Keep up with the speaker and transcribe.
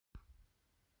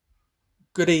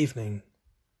Good evening.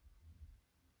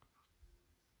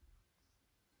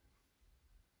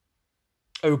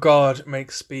 O God,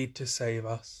 make speed to save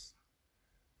us.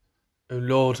 O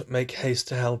Lord, make haste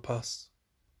to help us.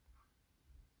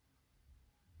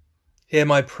 Hear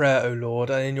my prayer, O Lord,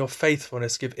 and in your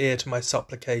faithfulness give ear to my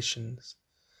supplications.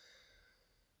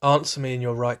 Answer me in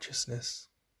your righteousness.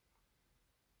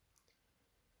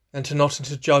 Enter not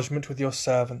into judgment with your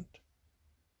servant,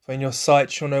 for in your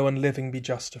sight shall no one living be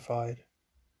justified.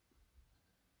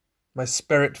 My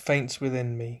spirit faints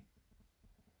within me.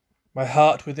 My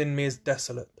heart within me is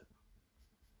desolate.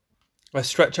 I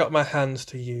stretch out my hands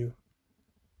to you.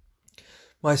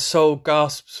 My soul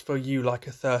gasps for you like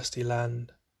a thirsty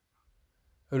land.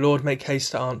 O Lord, make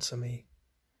haste to answer me.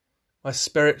 My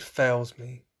spirit fails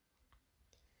me.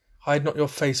 Hide not your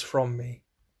face from me,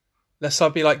 lest I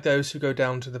be like those who go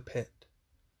down to the pit.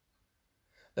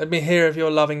 Let me hear of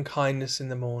your loving kindness in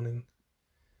the morning,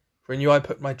 for in you I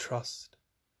put my trust.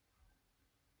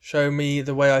 Show me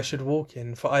the way I should walk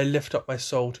in, for I lift up my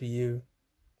soul to you.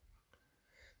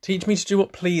 Teach me to do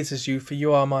what pleases you, for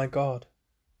you are my God.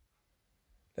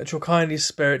 Let your kindly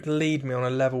spirit lead me on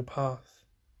a level path.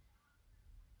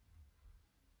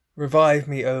 Revive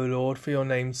me, O Lord, for your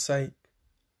name's sake.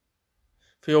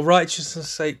 For your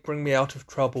righteousness' sake bring me out of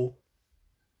trouble.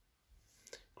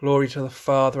 Glory to the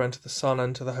Father, and to the Son,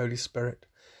 and to the Holy Spirit,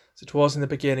 as it was in the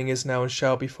beginning, is now, and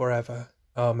shall be forever.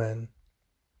 Amen.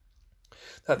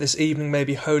 That this evening may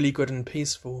be holy, good, and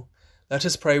peaceful, let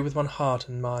us pray with one heart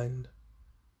and mind.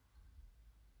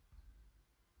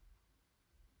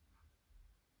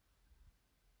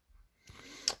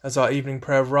 As our evening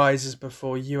prayer rises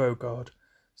before you, O God,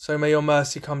 so may your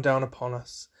mercy come down upon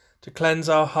us, to cleanse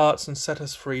our hearts and set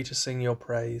us free to sing your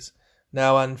praise,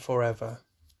 now and forever.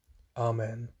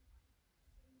 Amen.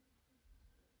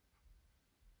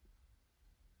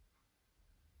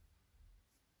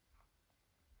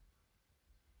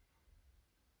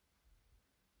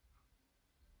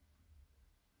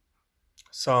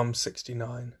 Psalm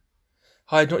 69.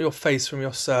 Hide not your face from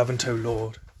your servant, O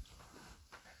Lord.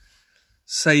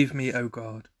 Save me, O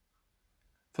God,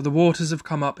 for the waters have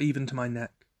come up even to my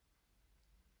neck.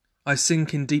 I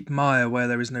sink in deep mire where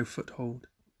there is no foothold.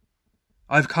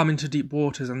 I have come into deep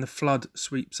waters, and the flood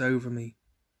sweeps over me.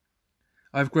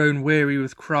 I have grown weary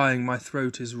with crying, my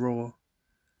throat is raw.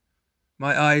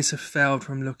 My eyes have failed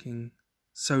from looking,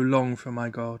 so long for my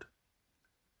God.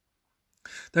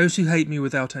 Those who hate me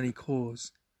without any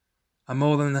cause are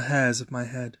more than the hairs of my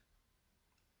head.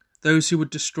 Those who would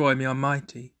destroy me are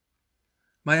mighty.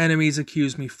 My enemies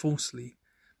accuse me falsely.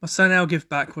 Must I now give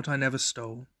back what I never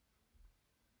stole?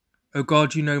 O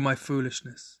God, you know my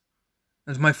foolishness,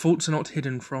 and my faults are not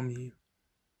hidden from you.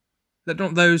 Let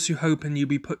not those who hope in you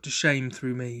be put to shame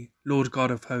through me, Lord God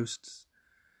of hosts.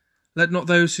 Let not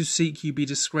those who seek you be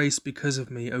disgraced because of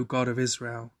me, O God of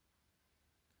Israel.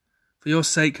 For your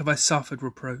sake have I suffered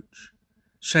reproach.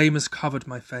 Shame has covered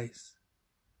my face.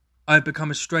 I have become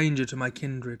a stranger to my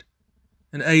kindred,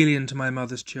 an alien to my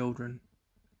mother's children.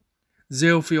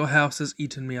 Zeal for your house has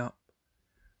eaten me up.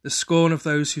 The scorn of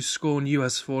those who scorn you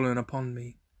has fallen upon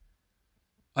me.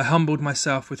 I humbled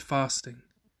myself with fasting,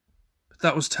 but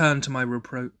that was turned to my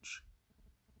reproach.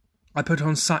 I put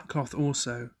on sackcloth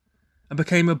also, and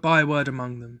became a byword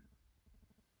among them.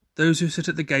 Those who sit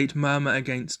at the gate murmur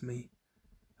against me,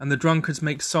 and the drunkards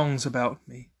make songs about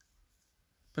me.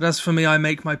 But as for me, I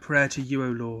make my prayer to you, O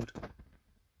Lord,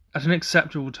 at an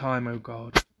acceptable time, O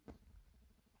God.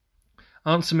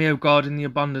 Answer me, O God, in the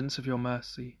abundance of your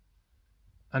mercy,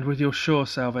 and with your sure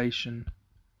salvation.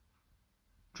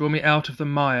 Draw me out of the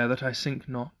mire that I sink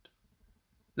not.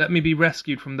 Let me be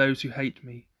rescued from those who hate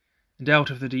me, and out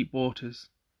of the deep waters.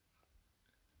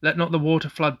 Let not the water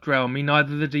flood drown me,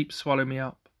 neither the deep swallow me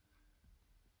up.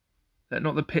 Let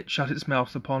not the pit shut its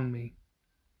mouth upon me.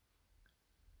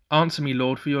 Answer me,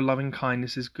 Lord, for your loving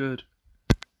kindness is good.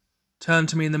 Turn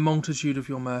to me in the multitude of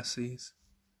your mercies.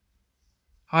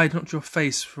 Hide not your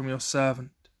face from your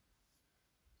servant.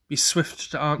 Be swift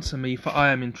to answer me, for I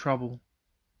am in trouble.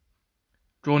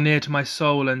 Draw near to my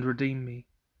soul and redeem me.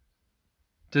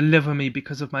 Deliver me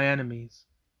because of my enemies.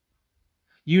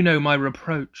 You know my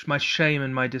reproach, my shame,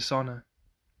 and my dishonour.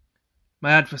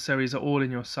 My adversaries are all in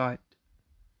your sight.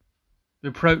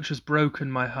 Reproach has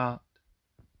broken my heart.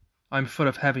 I am full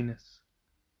of heaviness.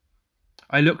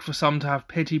 I looked for some to have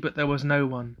pity, but there was no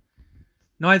one.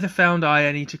 Neither found I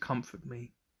any to comfort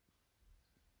me.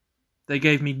 They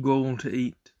gave me gall to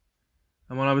eat,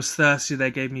 and when I was thirsty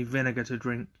they gave me vinegar to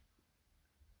drink.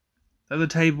 Let the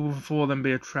table before them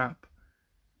be a trap,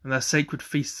 and their sacred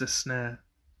feasts a snare.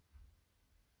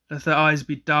 Let their eyes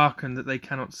be darkened that they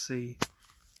cannot see,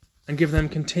 and give them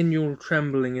continual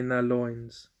trembling in their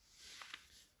loins.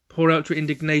 Pour out your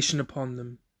indignation upon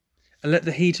them, and let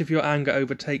the heat of your anger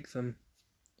overtake them.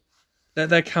 Let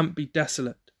their camp be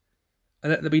desolate, and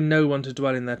let there be no one to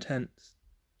dwell in their tents.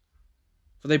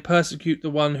 For they persecute the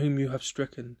one whom you have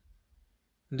stricken,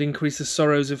 and increase the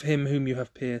sorrows of him whom you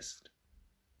have pierced.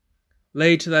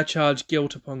 Lay to their charge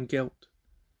guilt upon guilt,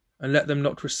 and let them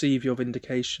not receive your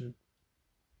vindication.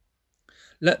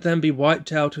 Let them be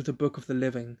wiped out of the book of the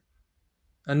living,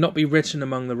 and not be written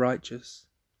among the righteous.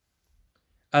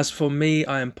 As for me,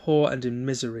 I am poor and in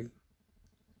misery.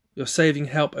 Your saving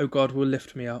help, O God, will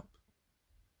lift me up.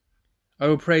 I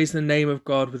will praise the name of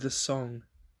God with a song.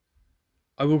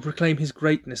 I will proclaim his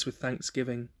greatness with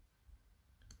thanksgiving.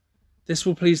 This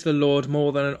will please the Lord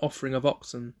more than an offering of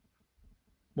oxen,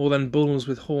 more than bulls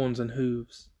with horns and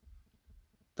hooves.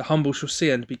 The humble shall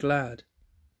see and be glad.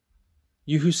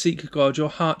 You who seek God, your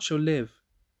heart shall live.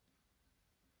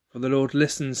 For the Lord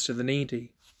listens to the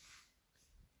needy,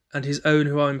 and his own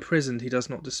who are imprisoned he does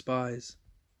not despise.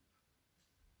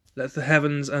 Let the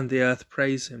heavens and the earth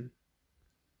praise him,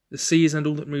 the seas and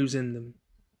all that moves in them.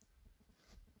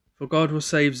 For God will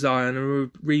save Zion and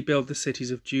will rebuild the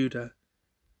cities of Judah.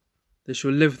 They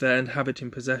shall live there and have it in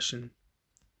possession.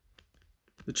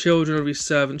 The children of his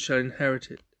servants shall inherit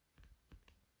it,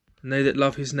 and they that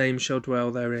love his name shall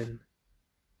dwell therein.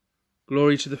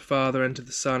 Glory to the Father, and to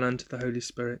the Son, and to the Holy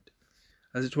Spirit,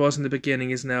 as it was in the beginning,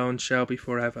 is now, and shall be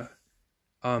forever.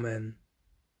 Amen.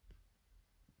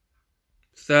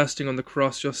 Thirsting on the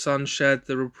cross, your Son shared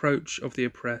the reproach of the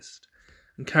oppressed,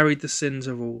 and carried the sins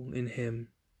of all in him.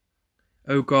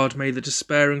 O God, may the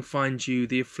despairing find you,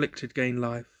 the afflicted gain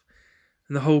life,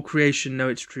 and the whole creation know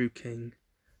its true King,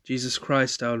 Jesus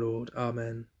Christ our Lord.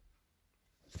 Amen.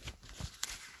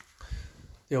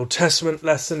 The Old Testament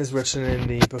lesson is written in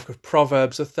the book of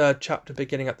Proverbs, the 3rd chapter,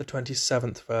 beginning at the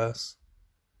 27th verse.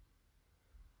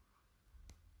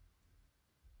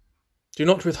 Do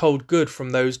not withhold good from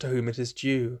those to whom it is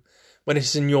due, when it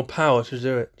is in your power to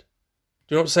do it.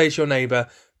 Do not say to your neighbour,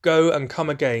 "Go and come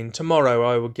again, tomorrow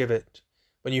I will give it,"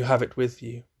 when you have it with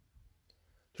you.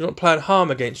 Do not plan harm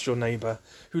against your neighbour,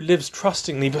 who lives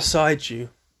trustingly beside you.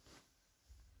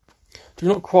 Do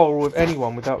not quarrel with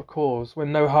anyone without cause,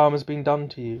 when no harm has been done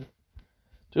to you.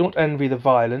 Do not envy the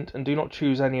violent, and do not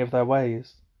choose any of their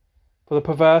ways. For the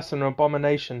perverse are an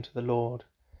abomination to the Lord,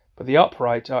 but the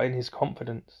upright are in his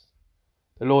confidence.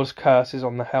 The Lord's curse is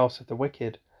on the house of the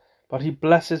wicked, but he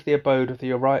blesses the abode of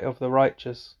the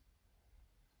righteous.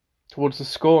 Towards the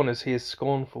scorners he is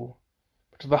scornful,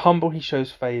 but to the humble he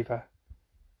shows favour.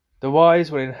 The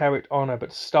wise will inherit honour,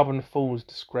 but stubborn fools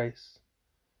disgrace.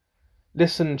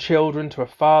 Listen, children, to a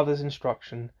father's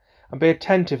instruction, and be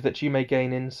attentive that you may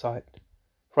gain insight.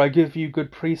 For I give you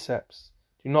good precepts.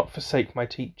 Do not forsake my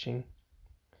teaching.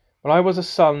 When I was a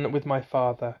son with my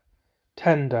father,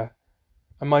 tender,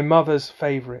 and my mother's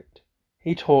favourite,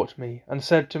 he taught me, and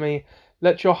said to me,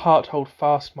 "Let your heart hold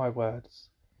fast my words.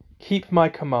 Keep my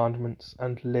commandments,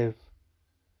 and live.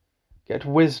 Get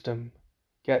wisdom,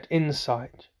 get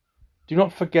insight. Do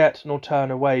not forget nor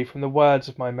turn away from the words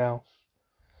of my mouth.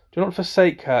 Do not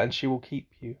forsake her, and she will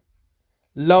keep you.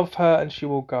 Love her, and she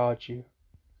will guard you.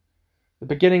 The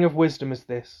beginning of wisdom is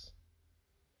this.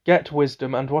 Get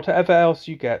wisdom, and whatever else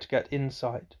you get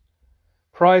insight.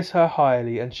 Prize her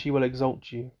highly, and she will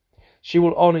exalt you. She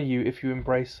will honour you if you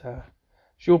embrace her.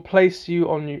 She will place you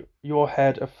on your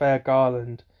head a fair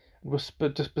garland, and will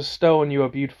bestow on you a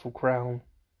beautiful crown.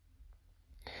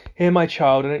 Hear, my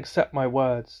child, and accept my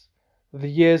words, that the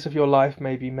years of your life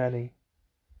may be many.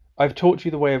 I have taught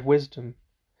you the way of wisdom.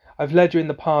 I have led you in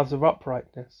the paths of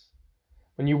uprightness.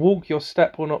 When you walk, your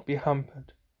step will not be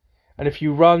hampered, and if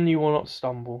you run, you will not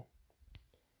stumble.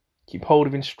 Keep hold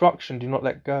of instruction, do not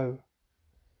let go.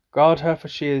 Guard her, for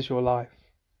she is your life.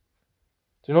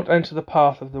 Do not enter the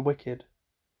path of the wicked,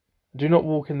 and do not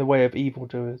walk in the way of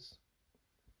evildoers.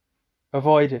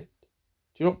 Avoid it.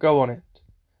 Do not go on it.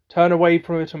 Turn away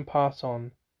from it and pass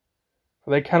on, for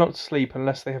they cannot sleep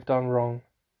unless they have done wrong.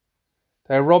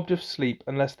 They are robbed of sleep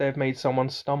unless they have made someone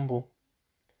stumble.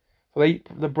 For they eat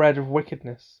the bread of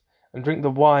wickedness and drink the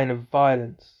wine of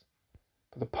violence.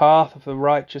 But the path of the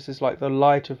righteous is like the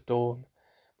light of dawn,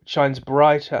 which shines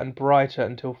brighter and brighter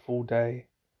until full day.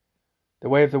 The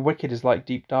way of the wicked is like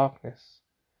deep darkness.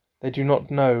 They do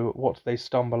not know what they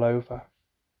stumble over.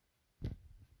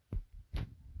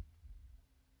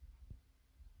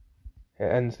 Here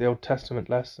ends the Old Testament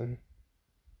lesson.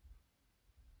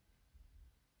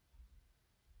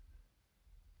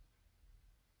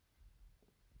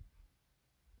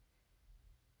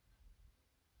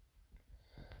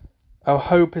 Our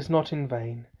hope is not in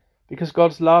vain, because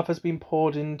God's love has been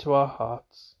poured into our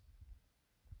hearts.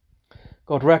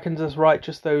 God reckons as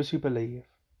righteous those who believe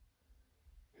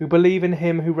in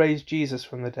him who raised Jesus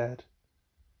from the dead.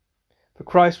 For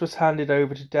Christ was handed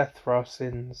over to death for our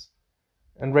sins,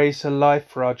 and raised to life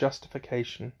for our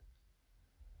justification.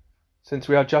 Since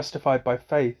we are justified by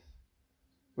faith,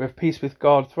 we have peace with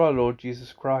God through our Lord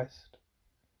Jesus Christ.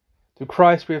 Through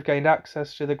Christ we have gained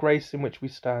access to the grace in which we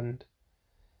stand,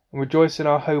 and rejoice in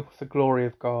our hope of the glory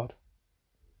of God.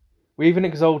 We even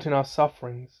exult in our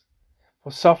sufferings,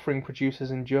 for suffering produces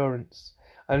endurance,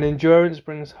 and endurance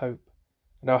brings hope,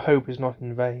 and our hope is not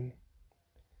in vain.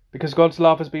 Because God's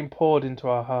love has been poured into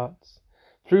our hearts,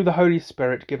 through the Holy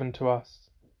Spirit given to us.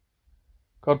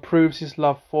 God proves his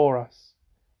love for us.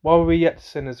 While we were yet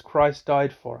sinners, Christ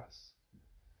died for us.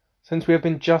 Since we have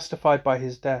been justified by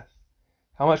his death,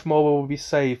 how much more will we be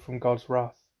saved from God's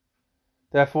wrath?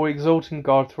 Therefore exult in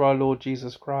God through our Lord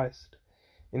Jesus Christ,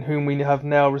 in whom we have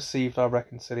now received our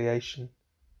reconciliation.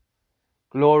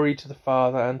 Glory to the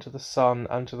Father, and to the Son,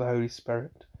 and to the Holy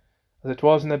Spirit, as it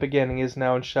was in the beginning, is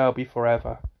now, and shall be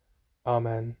forever.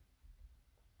 Amen.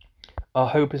 Our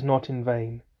hope is not in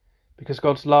vain, because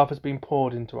God's love has been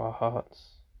poured into our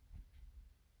hearts.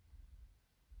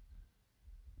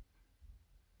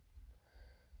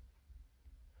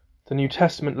 The New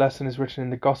Testament lesson is written in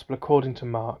the Gospel according to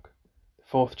Mark, the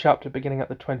 4th chapter, beginning at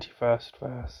the 21st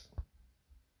verse.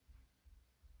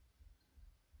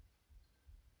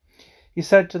 He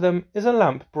said to them, "Is a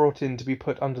lamp brought in to be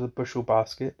put under the bushel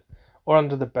basket, or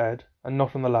under the bed, and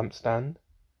not on the lampstand?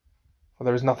 For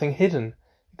there is nothing hidden,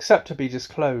 except to be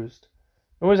disclosed,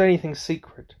 nor is anything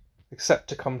secret, except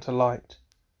to come to light.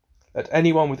 Let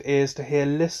anyone with ears to hear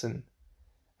listen."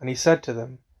 And he said to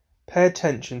them, "Pay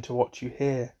attention to what you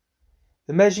hear.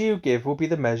 The measure you give will be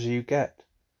the measure you get,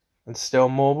 and still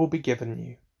more will be given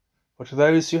you. For to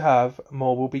those who have,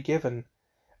 more will be given,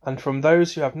 and from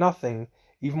those who have nothing,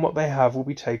 even what they have will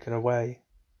be taken away."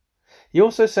 He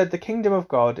also said, "The kingdom of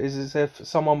God is as if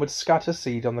someone would scatter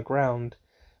seed on the ground,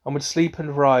 and would sleep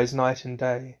and rise night and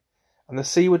day, and the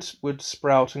seed would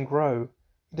sprout and grow.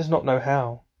 He does not know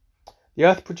how. The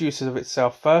earth produces of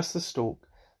itself first the stalk,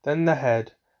 then the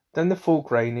head, then the full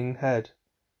graining head.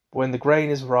 But when the grain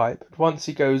is ripe, at once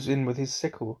he goes in with his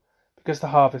sickle, because the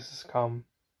harvest has come."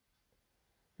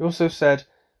 He also said,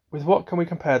 "With what can we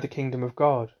compare the kingdom of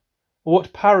God? Or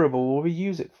what parable will we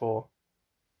use it for?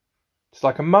 It is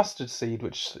like a mustard seed,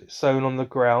 which, sown on the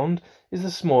ground, is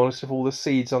the smallest of all the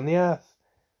seeds on the earth.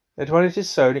 Yet when it is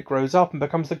sown, it grows up and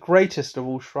becomes the greatest of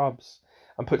all shrubs,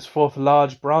 and puts forth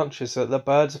large branches so that the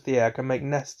birds of the air can make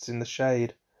nests in the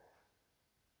shade."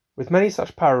 With many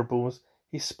such parables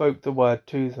he spoke the word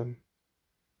to them,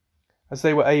 as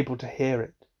they were able to hear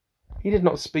it. He did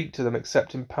not speak to them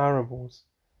except in parables,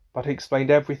 but he explained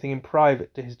everything in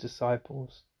private to his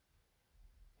disciples.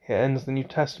 Here ends the New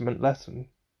Testament lesson.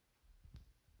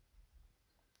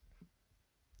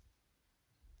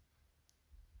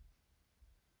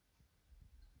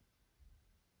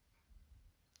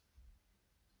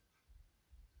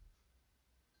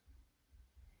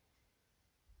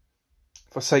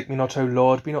 Forsake me not, O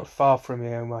Lord, be not far from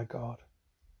me, O my God.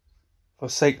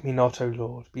 Forsake me not, O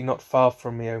Lord, be not far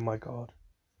from me, O my God.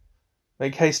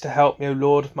 Make haste to help me, O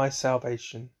Lord of my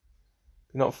salvation.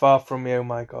 Be not far from me, O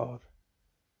my God.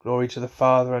 Glory to the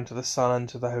Father, and to the Son, and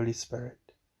to the Holy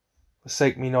Spirit.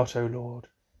 Forsake me not, O Lord,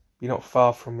 be not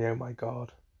far from me, O my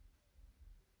God.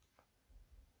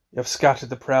 You have scattered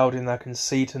the proud in their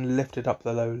conceit, and lifted up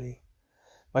the lowly.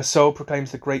 My soul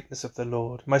proclaims the greatness of the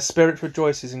Lord. My spirit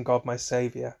rejoices in God my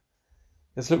Saviour.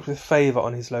 He has looked with favour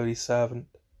on his lowly servant.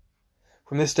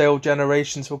 From this day all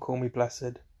generations will call me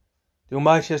blessed. The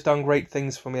Almighty has done great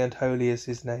things for me, and holy is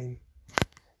his name.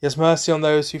 He has mercy on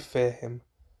those who fear him,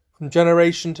 from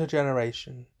generation to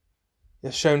generation. He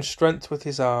has shown strength with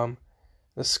his arm,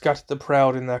 and has scattered the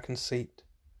proud in their conceit,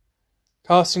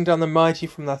 casting down the mighty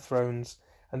from their thrones,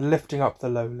 and lifting up the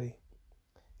lowly.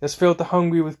 He has filled the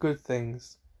hungry with good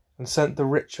things, and sent the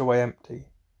rich away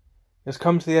empty. He has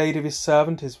come to the aid of his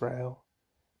servant Israel,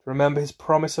 to remember his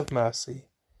promise of mercy,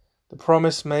 the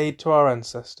promise made to our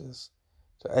ancestors,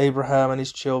 to Abraham and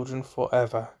his children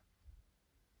forever.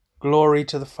 Glory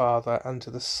to the Father, and to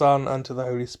the Son, and to the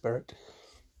Holy Spirit,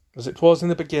 as it was in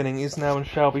the beginning, is now, and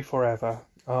shall be forever.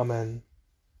 Amen.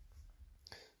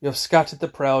 You have scattered the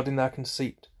proud in their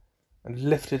conceit, and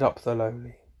lifted up the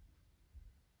lowly.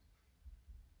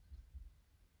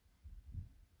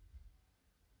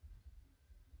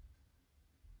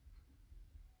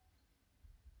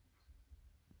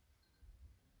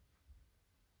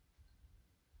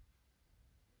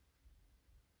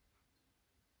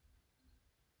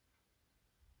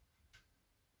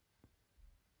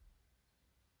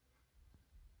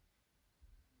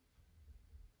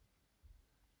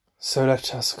 So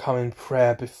let us come in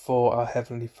prayer before our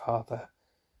Heavenly Father,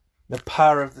 in the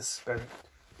power of the Spirit,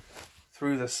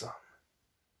 through the Son.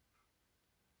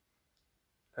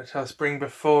 Let us bring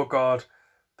before God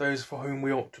those for whom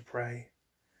we ought to pray.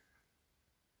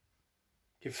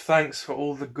 Give thanks for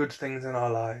all the good things in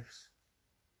our lives,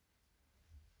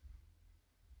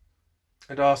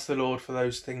 and ask the Lord for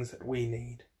those things that we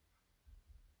need.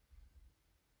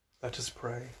 Let us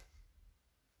pray.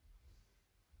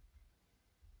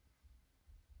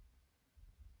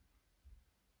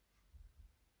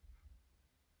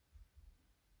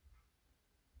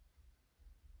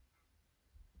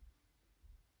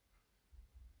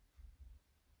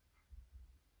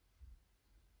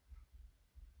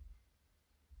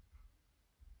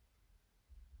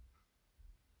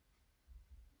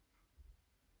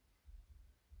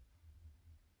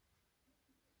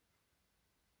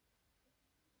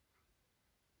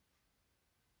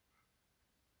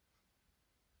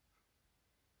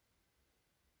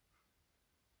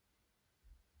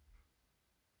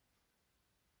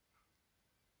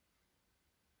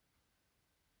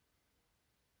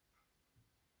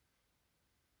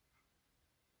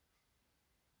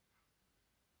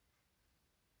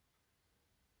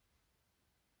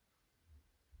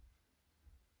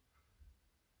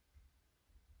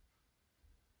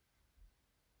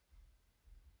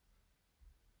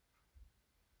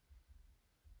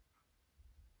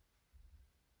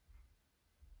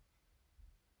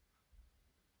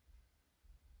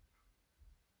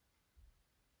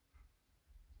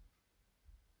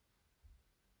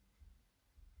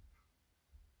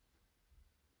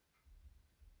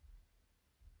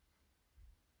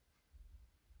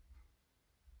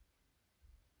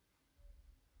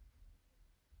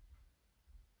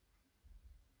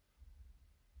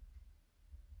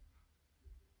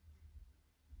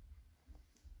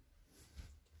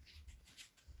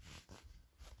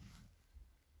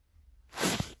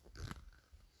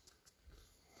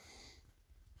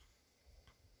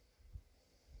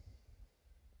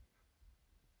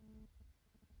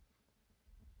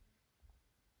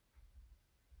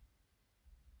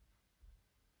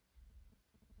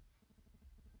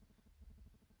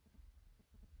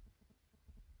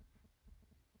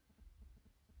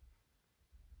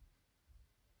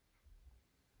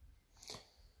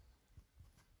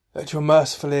 Let your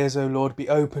merciful ears, O Lord, be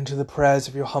open to the prayers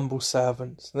of your humble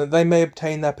servants, and that they may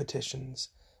obtain their petitions.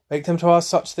 Make them to ask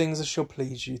such things as shall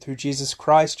please you, through Jesus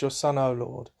Christ, your Son, our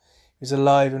Lord, who is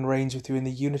alive and reigns with you in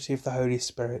the unity of the Holy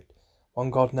Spirit, one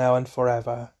God now and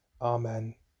forever.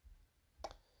 Amen.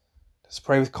 Let us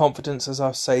pray with confidence as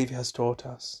our Saviour has taught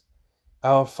us.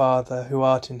 Our Father, who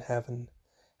art in heaven,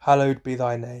 hallowed be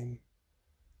thy name.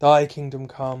 Thy kingdom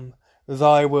come,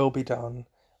 thy will be done,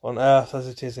 on earth as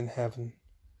it is in heaven.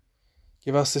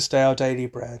 Give us this day our daily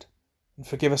bread, and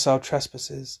forgive us our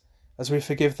trespasses, as we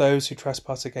forgive those who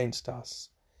trespass against us.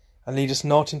 And lead us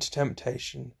not into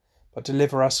temptation, but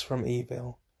deliver us from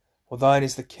evil. For thine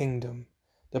is the kingdom,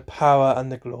 the power,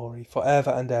 and the glory, for ever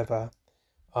and ever.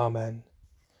 Amen.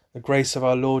 The grace of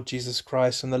our Lord Jesus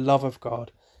Christ, and the love of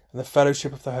God, and the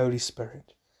fellowship of the Holy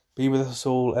Spirit, be with us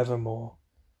all evermore.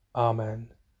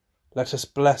 Amen. Let us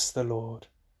bless the Lord.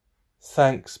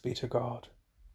 Thanks be to God.